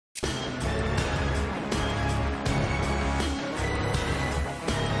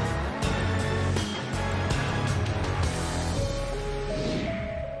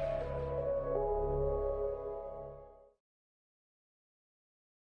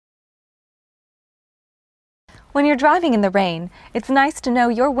When you're driving in the rain, it's nice to know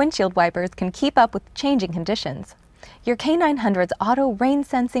your windshield wipers can keep up with changing conditions. Your K900's auto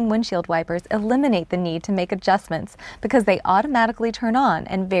rain-sensing windshield wipers eliminate the need to make adjustments because they automatically turn on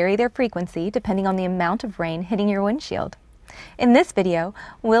and vary their frequency depending on the amount of rain hitting your windshield. In this video,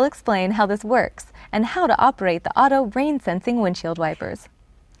 we'll explain how this works and how to operate the auto rain-sensing windshield wipers.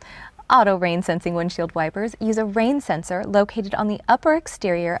 Auto rain-sensing windshield wipers use a rain sensor located on the upper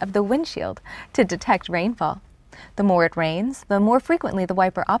exterior of the windshield to detect rainfall. The more it rains, the more frequently the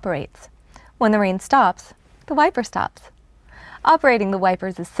wiper operates. When the rain stops, the wiper stops. Operating the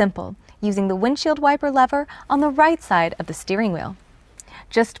wipers is simple, using the windshield wiper lever on the right side of the steering wheel.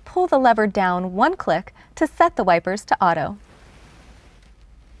 Just pull the lever down one click to set the wipers to auto.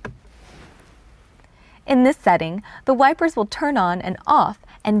 In this setting, the wipers will turn on and off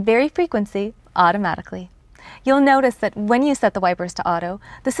and vary frequency automatically. You'll notice that when you set the wipers to auto,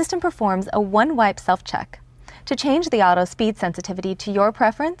 the system performs a one-wipe self-check. To change the auto speed sensitivity to your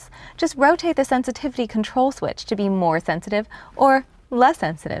preference, just rotate the sensitivity control switch to be more sensitive or less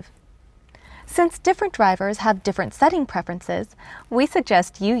sensitive. Since different drivers have different setting preferences, we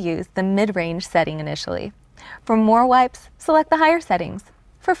suggest you use the mid-range setting initially. For more wipes, select the higher settings.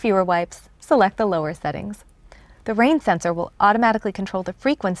 For fewer wipes, select the lower settings. The rain sensor will automatically control the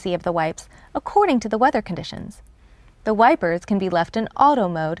frequency of the wipes according to the weather conditions. The wipers can be left in auto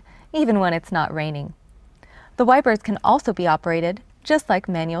mode even when it's not raining. The wipers can also be operated just like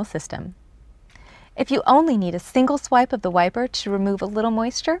manual system. If you only need a single swipe of the wiper to remove a little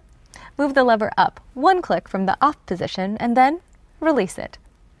moisture, move the lever up one click from the off position and then release it.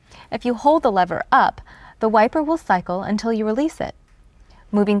 If you hold the lever up, the wiper will cycle until you release it.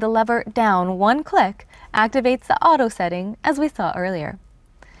 Moving the lever down one click activates the auto setting as we saw earlier.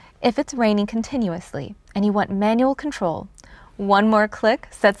 If it's raining continuously and you want manual control, one more click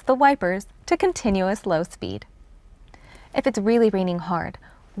sets the wipers to continuous low speed. If it's really raining hard,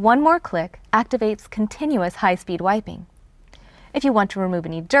 one more click activates continuous high-speed wiping. If you want to remove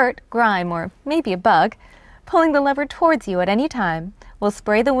any dirt, grime, or maybe a bug, pulling the lever towards you at any time will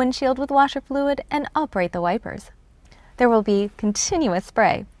spray the windshield with washer fluid and operate the wipers. There will be continuous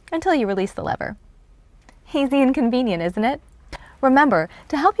spray until you release the lever. Easy and convenient, isn't it? Remember,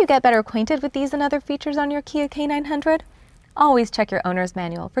 to help you get better acquainted with these and other features on your Kia K900, always check your owner's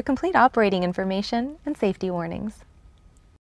manual for complete operating information and safety warnings.